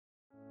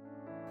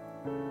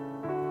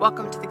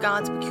Welcome to the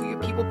God's Peculiar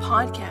People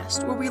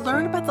podcast, where we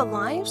learn about the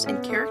lives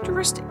and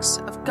characteristics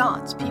of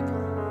God's people.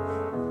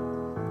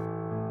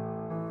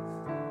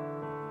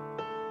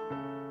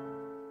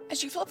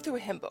 As you flip through a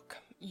hymn book,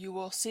 you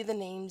will see the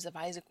names of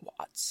Isaac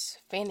Watts,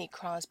 Fanny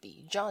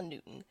Crosby, John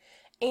Newton,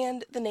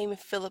 and the name of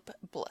Philip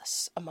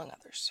Bliss, among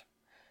others.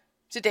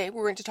 Today,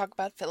 we're going to talk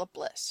about Philip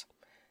Bliss.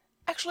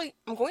 Actually,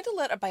 I'm going to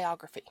let a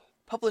biography,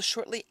 published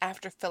shortly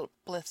after Philip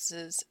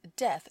Bliss's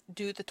death,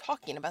 do the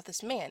talking about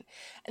this man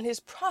and his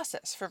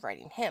process for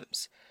writing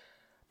hymns.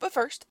 But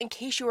first, in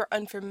case you are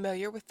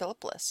unfamiliar with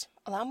Philip Bliss,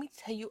 allow me to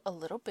tell you a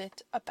little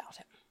bit about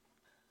him.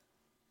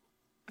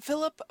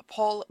 Philip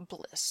Paul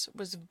Bliss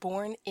was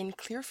born in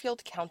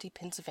Clearfield County,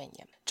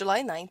 Pennsylvania,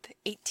 July 9th,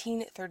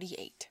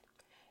 1838,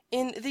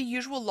 in the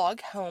usual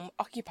log home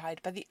occupied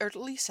by the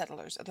early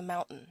settlers of the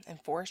mountain and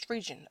forest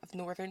region of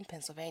northern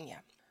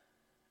Pennsylvania.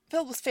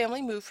 Philip's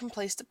family moved from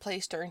place to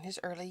place during his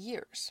early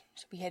years,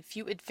 so he had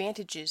few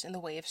advantages in the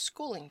way of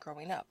schooling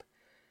growing up.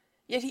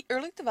 Yet he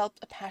early developed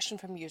a passion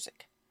for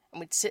music,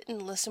 and would sit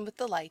and listen with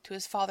delight to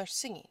his father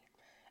singing,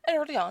 and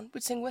early on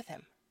would sing with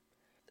him.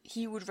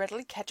 He would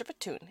readily catch up a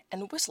tune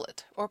and whistle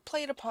it, or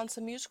play it upon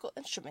some musical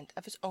instrument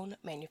of his own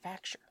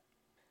manufacture.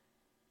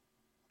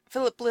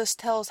 Philip Bliss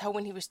tells how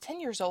when he was 10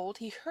 years old,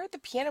 he heard the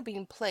piano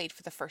being played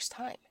for the first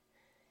time.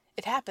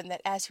 It happened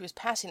that as he was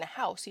passing a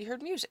house, he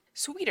heard music,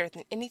 sweeter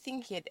than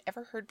anything he had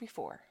ever heard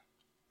before.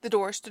 The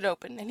door stood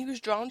open, and he was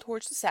drawn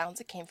towards the sounds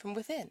that came from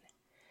within.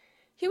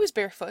 He was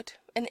barefoot,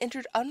 and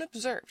entered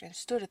unobserved, and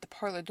stood at the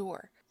parlor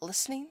door,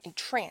 listening,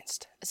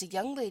 entranced, as a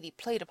young lady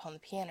played upon the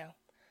piano.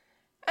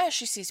 As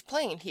she ceased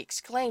playing, he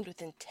exclaimed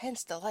with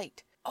intense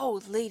delight,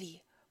 "Oh,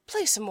 lady,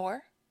 play some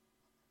more!"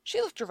 She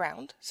looked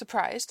around,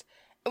 surprised,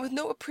 and with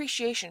no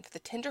appreciation for the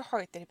tender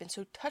heart that had been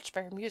so touched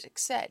by her music,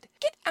 said,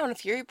 "Get out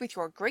of here with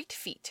your great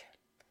feet!"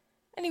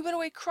 And he went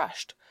away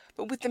crushed,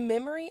 but with the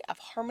memory of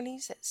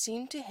harmonies that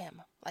seemed to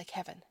him like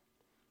heaven.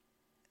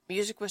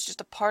 Music was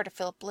just a part of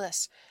Philip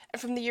Bliss,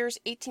 and from the years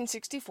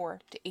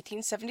 1864 to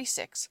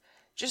 1876,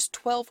 just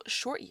 12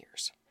 short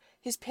years,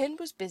 his pen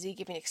was busy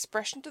giving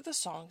expression to the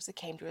songs that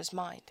came to his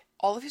mind.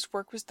 All of his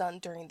work was done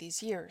during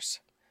these years.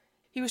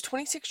 He was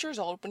 26 years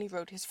old when he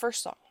wrote his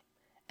first song,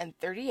 and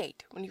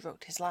 38 when he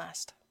wrote his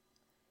last.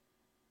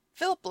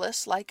 Philip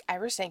Bliss, like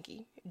Ira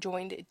Sankey,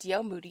 joined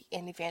D.L. Moody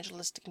in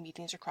evangelistic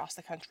meetings across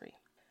the country,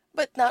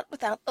 but not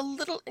without a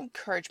little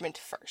encouragement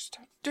first.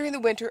 During the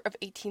winter of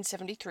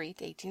 1873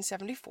 to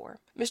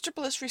 1874, Mr.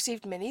 Bliss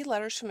received many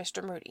letters from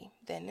Mr. Moody,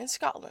 then in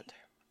Scotland,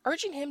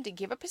 urging him to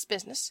give up his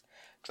business,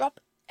 drop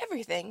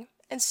everything,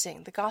 and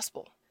sing the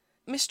gospel.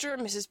 Mr.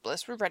 and Mrs.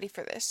 Bliss were ready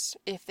for this,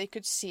 if they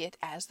could see it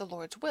as the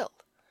Lord's will.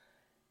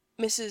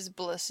 Mrs.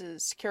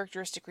 Bliss's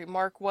characteristic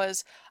remark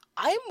was,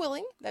 "I am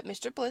willing that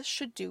Mr. Bliss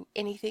should do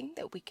anything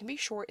that we can be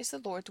sure is the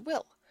Lord's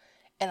will,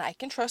 and I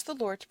can trust the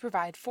Lord to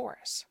provide for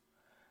us.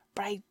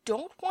 But I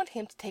don't want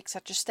him to take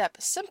such a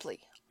step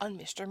simply on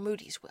Mr.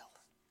 Moody's will."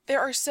 There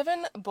are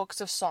 7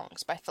 books of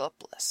songs by Philip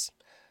Bliss.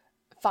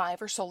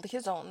 5 are solely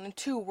his own, and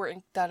 2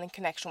 were done in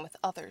connection with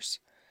others.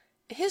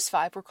 His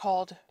 5 were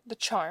called The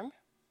Charm,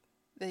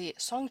 The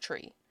Song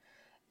Tree,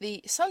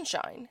 The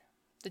Sunshine,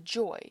 The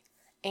Joy,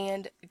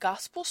 and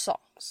Gospel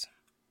Songs.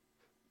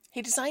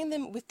 He designed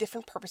them with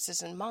different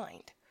purposes in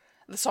mind.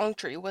 The Song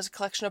Tree was a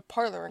collection of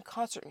parlor and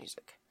concert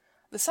music.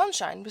 The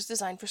Sunshine was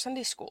designed for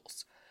Sunday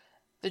schools.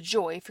 The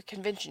Joy for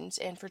conventions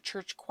and for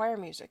church choir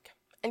music.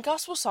 And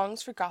Gospel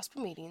Songs for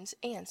gospel meetings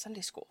and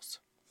Sunday schools.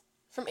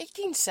 From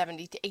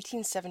 1870 to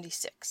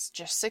 1876,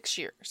 just 6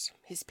 years,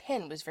 his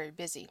pen was very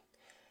busy.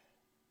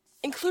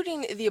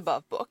 Including the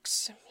above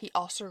books, he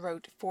also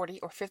wrote 40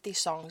 or 50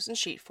 songs in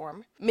sheet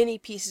form, many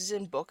pieces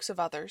in books of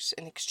others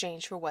in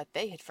exchange for what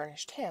they had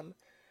furnished him,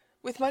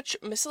 with much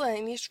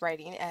miscellaneous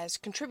writing as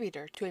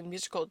contributor to a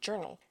musical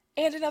journal,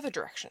 and in other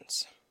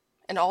directions,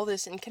 and all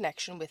this in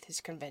connection with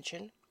his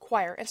convention,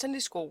 choir, and Sunday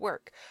school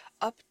work,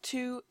 up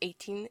to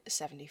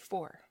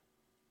 1874.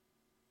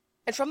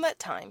 And from that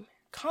time,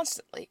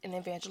 constantly in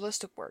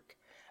evangelistic work,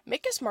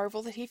 make us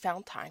marvel that he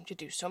found time to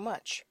do so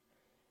much.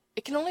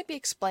 It can only be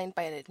explained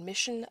by an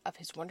admission of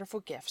his wonderful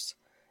gifts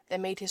that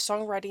made his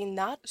songwriting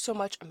not so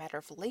much a matter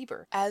of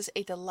labor as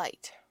a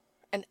delight,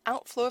 an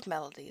outflow of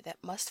melody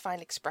that must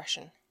find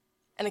expression,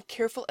 and a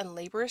careful and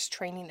laborious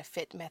training of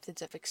fit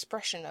methods of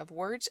expression of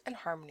words and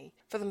harmony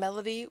for the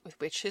melody with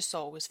which his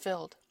soul was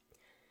filled.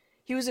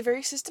 He was a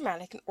very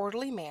systematic and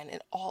orderly man in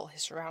all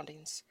his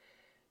surroundings,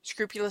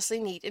 scrupulously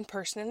neat in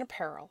person and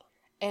apparel,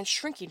 and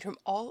shrinking from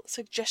all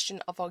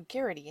suggestion of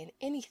vulgarity in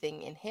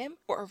anything in him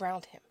or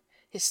around him.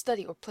 His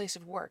study or place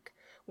of work,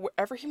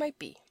 wherever he might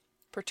be,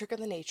 partook of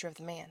the nature of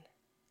the man.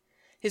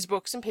 His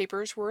books and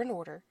papers were in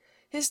order,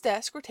 his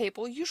desk or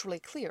table usually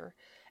clear,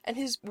 and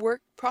his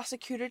work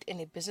prosecuted in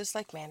a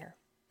business-like manner.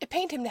 It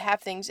pained him to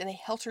have things in a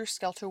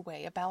helter-skelter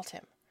way about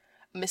him.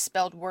 A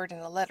misspelled word in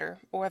a letter,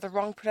 or the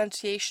wrong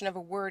pronunciation of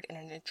a word in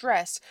an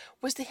address,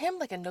 was to him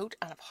like a note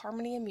out of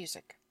harmony and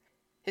music.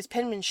 His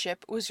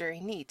penmanship was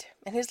very neat,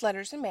 and his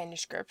letters and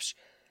manuscripts,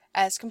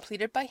 as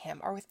completed by him,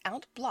 are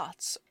without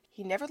blots. He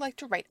he never liked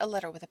to write a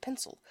letter with a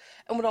pencil,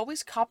 and would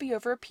always copy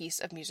over a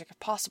piece of music if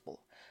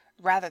possible,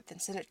 rather than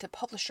send it to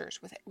publishers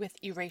with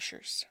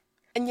erasures.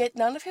 And yet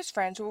none of his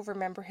friends will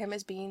remember him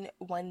as being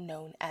one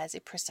known as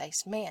a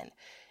precise man,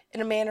 in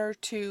a manner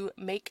to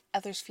make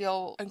others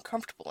feel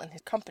uncomfortable in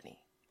his company.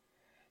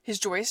 His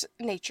joyous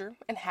nature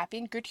and happy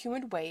and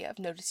good-humored way of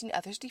noticing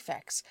others'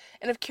 defects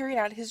and of carrying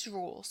out his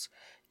rules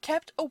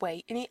kept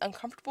away any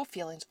uncomfortable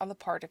feelings on the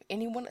part of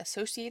anyone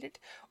associated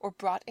or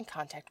brought in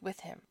contact with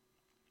him.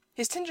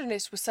 His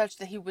tenderness was such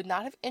that he would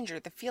not have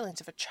injured the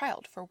feelings of a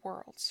child for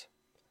worlds.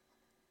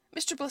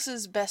 Mr.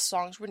 Bliss's best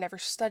songs were never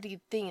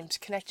studied themes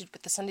connected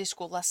with the Sunday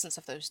school lessons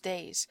of those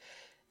days.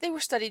 They were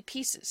studied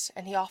pieces,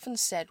 and he often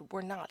said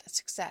were not a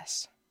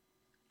success.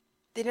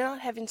 They did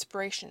not have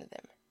inspiration in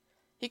them.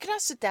 He could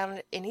not sit down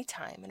at any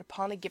time and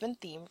upon a given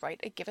theme write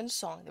a given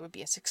song that would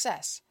be a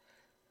success.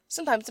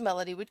 Sometimes a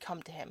melody would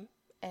come to him,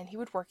 and he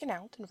would work it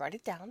out and write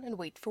it down and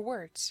wait for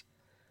words.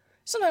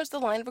 Sometimes the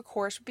line of a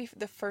chorus would be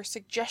the first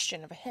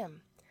suggestion of a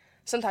hymn.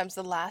 Sometimes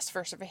the last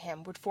verse of a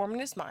hymn would form in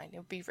his mind and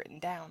would be written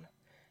down,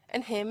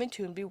 and hymn and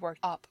tune be worked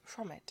up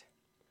from it.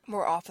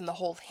 More often the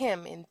whole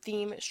hymn, in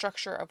theme,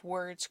 structure of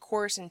words,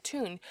 chorus, and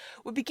tune,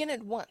 would begin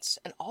at once,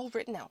 and all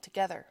written out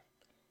together.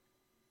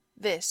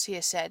 This, he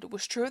has said,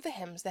 was true of the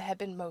hymns that had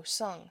been most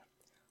sung.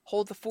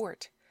 Hold the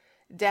Fort,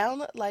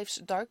 Down life's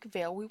dark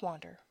vale we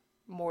wander,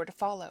 More to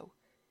follow,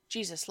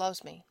 Jesus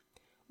loves me,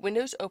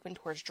 Windows open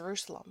towards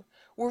Jerusalem,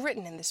 were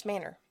written in this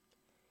manner.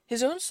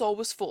 His own soul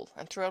was full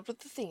and thrilled with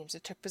the themes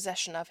that took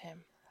possession of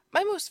him.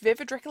 My most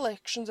vivid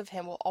recollections of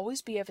him will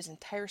always be of his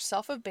entire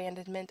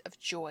self-abandonment of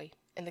joy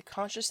in the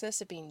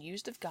consciousness of being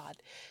used of God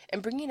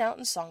and bringing out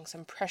in song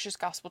some precious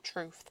gospel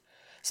truth,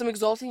 some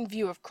exalting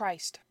view of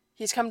Christ.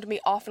 He has come to me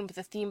often with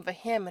the theme of a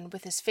hymn and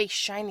with his face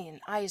shining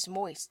and eyes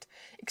moist,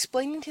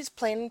 explaining his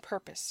plan and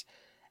purpose,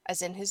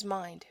 as in his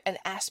mind, and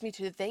asked me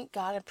to thank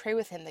God and pray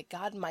with him that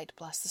God might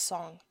bless the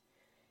song.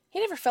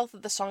 He never felt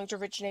that the songs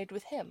originated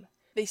with him.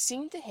 They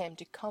seemed to him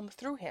to come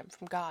through him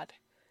from God.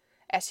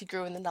 As he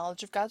grew in the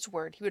knowledge of God's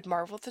word, he would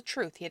marvel at the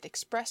truth he had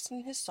expressed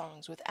in his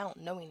songs without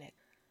knowing it.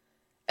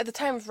 At the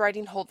time of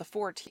writing Hold the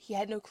Fort, he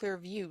had no clear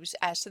views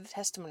as to the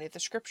testimony of the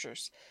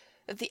Scriptures,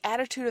 that the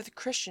attitude of the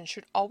Christian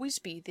should always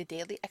be the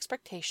daily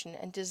expectation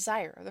and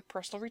desire of the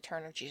personal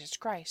return of Jesus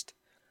Christ.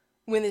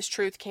 When this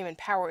truth came in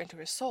power into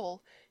his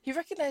soul, he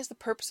recognized the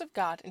purpose of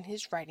God in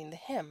his writing the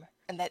hymn,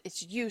 and that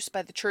its use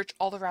by the church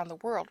all around the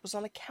world was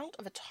on account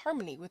of its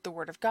harmony with the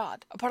Word of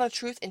God, upon a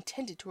truth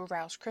intended to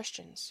arouse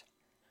Christians.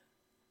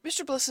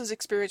 Mr. Bliss's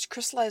experience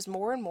crystallized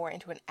more and more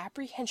into an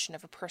apprehension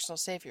of a personal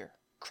Savior,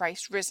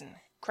 Christ risen,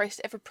 Christ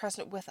ever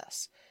present with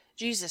us.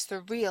 Jesus, the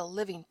real,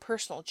 living,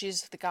 personal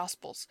Jesus of the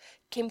Gospels,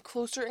 came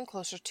closer and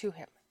closer to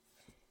him.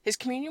 His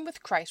communion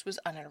with Christ was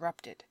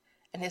uninterrupted,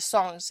 and his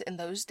songs in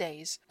those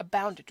days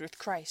abounded with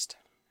Christ.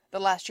 The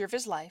last year of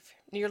his life,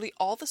 nearly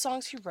all the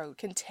songs he wrote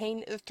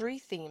contained the three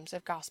themes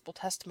of gospel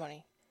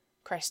testimony.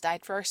 Christ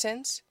died for our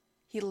sins,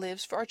 he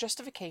lives for our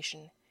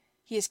justification,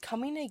 he is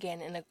coming again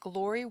in a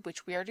glory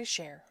which we are to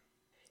share.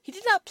 He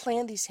did not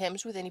plan these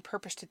hymns with any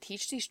purpose to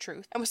teach these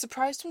truths, and was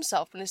surprised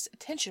himself when his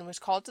attention was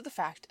called to the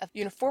fact of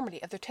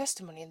uniformity of their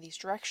testimony in these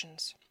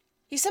directions.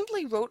 He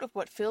simply wrote of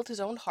what filled his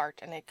own heart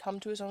and had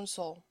come to his own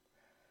soul.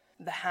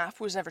 The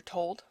half was never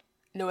told.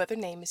 No other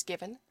name is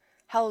given.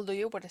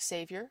 Hallelujah, what a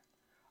Savior.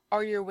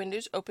 Are your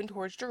windows open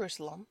towards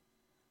Jerusalem?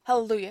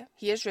 Hallelujah,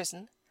 he is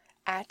risen.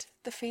 At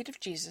the feet of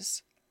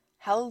Jesus.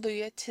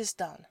 Hallelujah, 'tis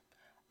done.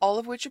 All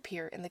of which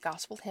appear in the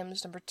Gospel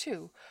Hymns No.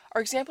 2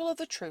 are example of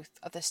the truth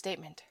of this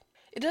statement.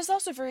 It is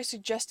also very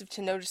suggestive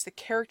to notice the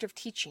character of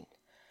teaching,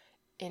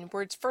 in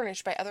words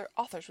furnished by other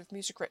authors with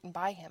music written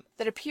by him,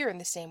 that appear in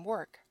the same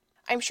work.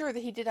 I am sure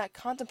that he did not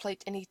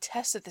contemplate any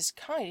test of this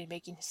kind in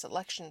making his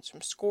selections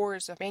from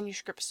scores of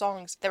manuscript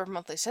songs that were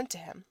monthly sent to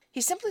him. He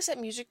simply set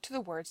music to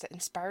the words that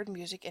inspired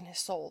music in his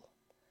soul.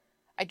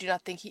 I do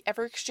not think he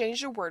ever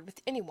exchanged a word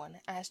with anyone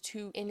as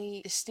to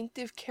any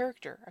distinctive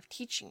character of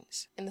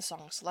teachings in the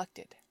songs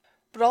selected.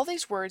 But all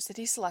these words that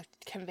he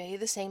selected convey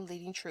the same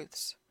leading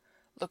truths.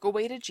 Look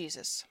away to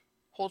Jesus.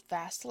 Hold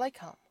fast till I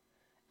come.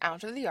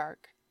 Out of the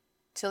ark.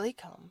 Till he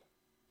come.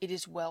 It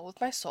is well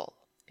with my soul,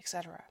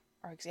 etc.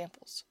 are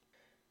examples.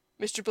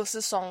 Mr.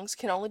 Bliss's songs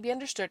can only be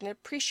understood and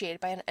appreciated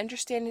by an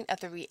understanding of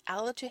the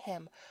reality to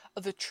him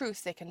of the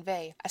truth they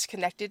convey, as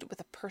connected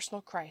with a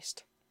personal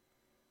Christ.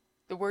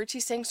 The words he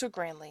sang so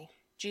grandly,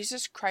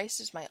 Jesus Christ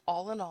is my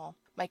all in all,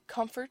 my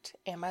comfort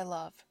and my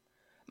love.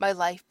 My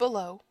life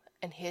below,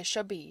 and his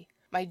shall be,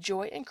 my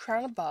joy and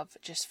crown above,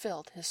 just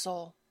filled his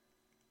soul.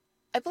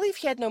 I believe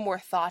he had no more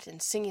thought in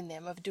singing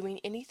them of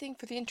doing anything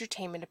for the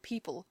entertainment of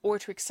people or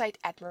to excite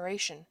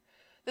admiration,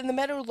 than the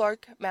meadow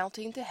lark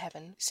mounting to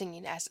heaven,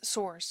 singing as it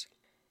soars.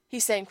 He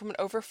sang from an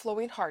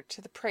overflowing heart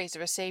to the praise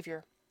of a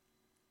Saviour.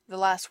 The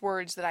last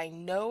words that I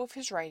know of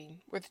his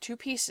writing were the two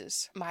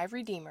pieces, My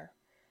Redeemer,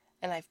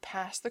 and I've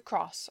passed the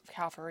cross of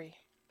Calvary.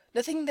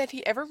 Nothing that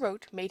he ever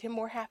wrote made him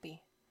more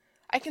happy.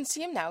 I can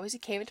see him now as he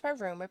came into my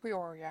room at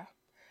Peoria,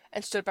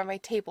 and stood by my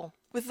table,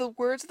 with the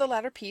words of the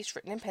latter piece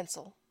written in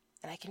pencil.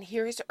 and I can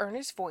hear his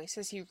earnest voice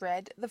as he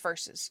read the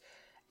verses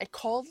and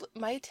called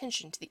my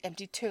attention to the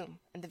empty tomb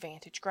and the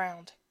vantage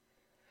ground.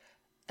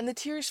 And the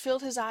tears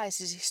filled his eyes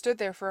as he stood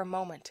there for a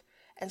moment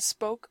and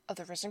spoke of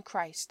the risen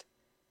Christ,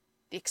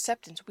 the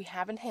acceptance we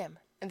have in him,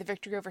 and the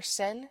victory over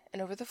sin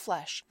and over the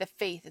flesh that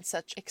faith in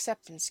such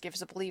acceptance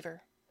gives a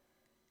believer.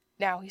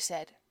 Now, he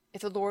said,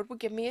 if the Lord will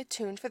give me a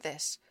tune for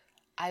this,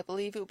 I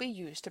believe it will be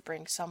used to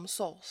bring some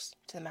souls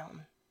to the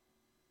mountain.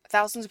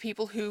 Thousands of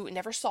people who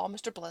never saw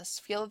Mr. Bliss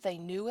feel that they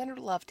knew and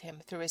loved him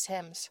through his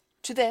hymns.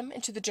 To them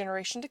and to the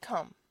generation to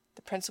come,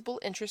 the principal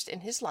interest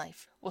in his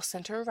life will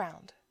center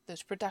around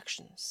those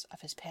productions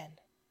of his pen.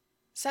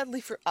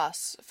 Sadly for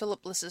us,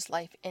 Philip Bliss's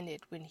life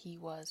ended when he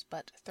was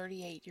but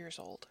 38 years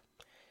old.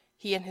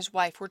 He and his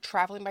wife were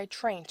traveling by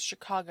train to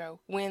Chicago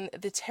when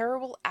the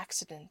terrible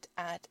accident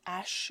at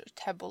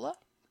Ashtabula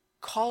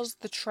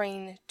caused the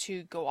train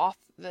to go off,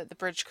 the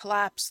bridge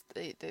collapsed,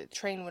 the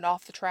train went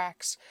off the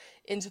tracks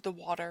into the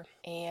water,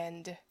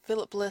 and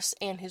Philip Bliss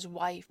and his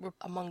wife were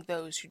among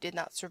those who did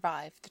not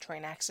survive the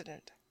train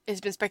accident. It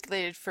has been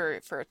speculated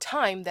for a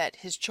time that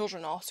his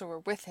children also were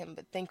with him,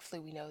 but thankfully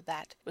we know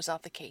that was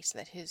not the case,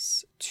 that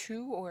his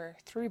 2 or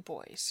 3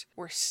 boys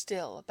were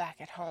still back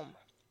at home.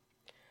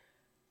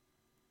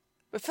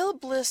 But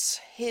Philip Bliss,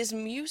 his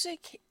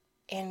music,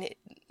 and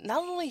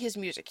not only his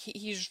music,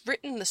 he's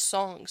written the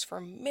songs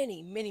for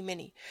many, many,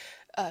 many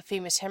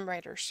famous hymn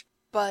writers,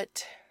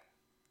 but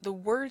the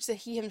words that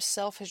he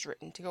himself has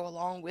written to go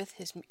along with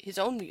his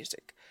own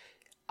music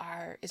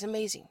is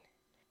amazing.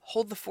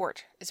 Hold the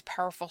Fort is a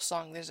powerful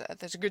song. There's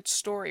a good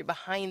story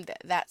behind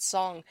that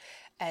song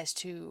as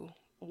to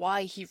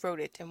why he wrote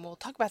it, and we'll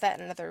talk about that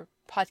in another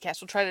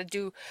podcast. We'll try to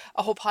do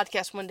a whole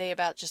podcast one day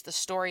about just the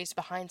stories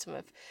behind some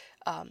of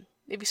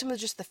maybe some of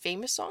just the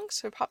famous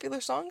songs or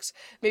popular songs,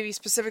 maybe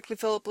specifically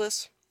Philip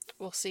Bliss.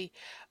 We'll see,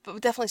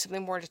 but definitely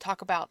something more to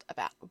talk about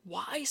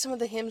why some of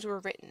the hymns were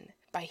written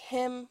by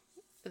him,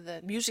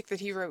 the music that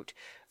he wrote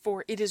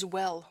for It Is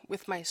Well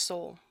With My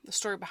Soul, the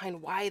story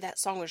behind why that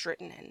song was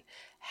written and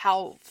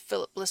how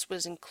Philip Bliss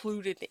was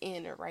included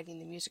in or writing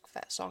the music for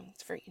that song.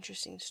 It's a very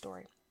interesting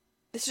story.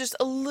 This is just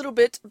a little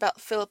bit about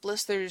Philip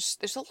Bliss. There's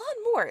a lot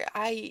more.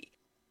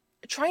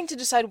 Trying to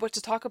decide what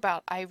to talk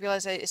about, I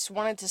realized I just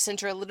wanted to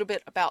center a little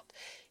bit about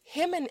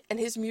him and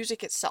his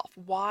music itself,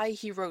 why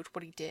he wrote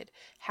what he did,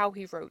 how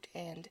he wrote,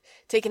 and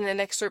taking an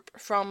excerpt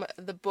from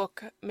the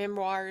book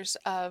Memoirs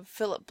of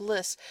Philip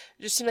Bliss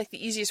just seemed like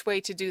the easiest way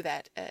to do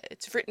that.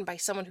 It's written by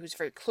someone who's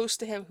very close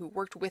to him, who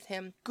worked with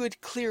him. Good,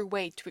 clear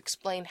way to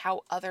explain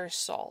how others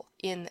saw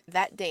in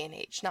that day and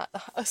age, not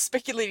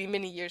speculating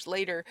many years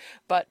later,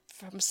 but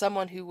from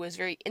someone who was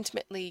very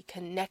intimately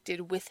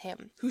connected with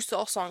him, who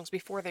saw songs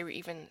before they were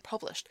even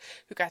published,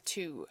 who got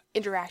to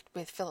interact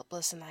with Philip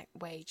Bliss in that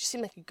way. It just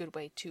seemed like a good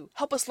way to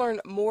help us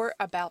learn more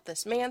about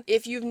this man.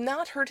 If you've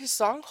not heard his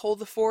song, Hold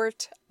the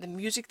Fort, the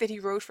music that he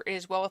wrote for It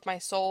Is Well With My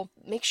Soul,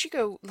 make sure you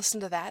go listen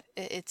to that.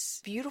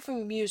 It's beautiful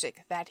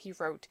music that he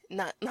wrote.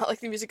 Not like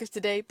the music of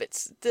today, but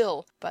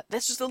still. But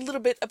that's just a little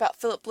bit about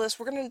Philip Bliss.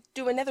 We're going to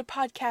do another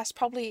podcast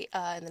probably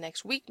in the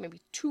next week,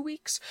 maybe 2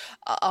 weeks,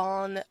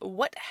 on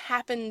what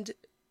happened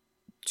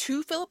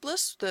to Philip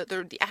Bliss,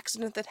 the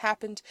accident that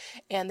happened,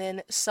 and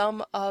then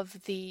some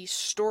of the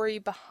story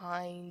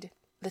behind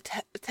the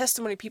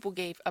testimony people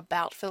gave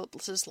about Philip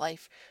Bliss's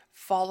life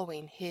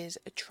following his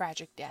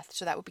tragic death.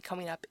 So that will be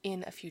coming up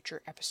in a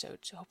future episode.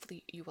 So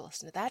hopefully you will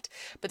listen to that.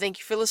 But thank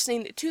you for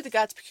listening to the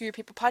God's Peculiar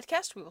People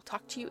podcast. We will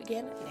talk to you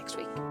again next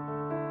week.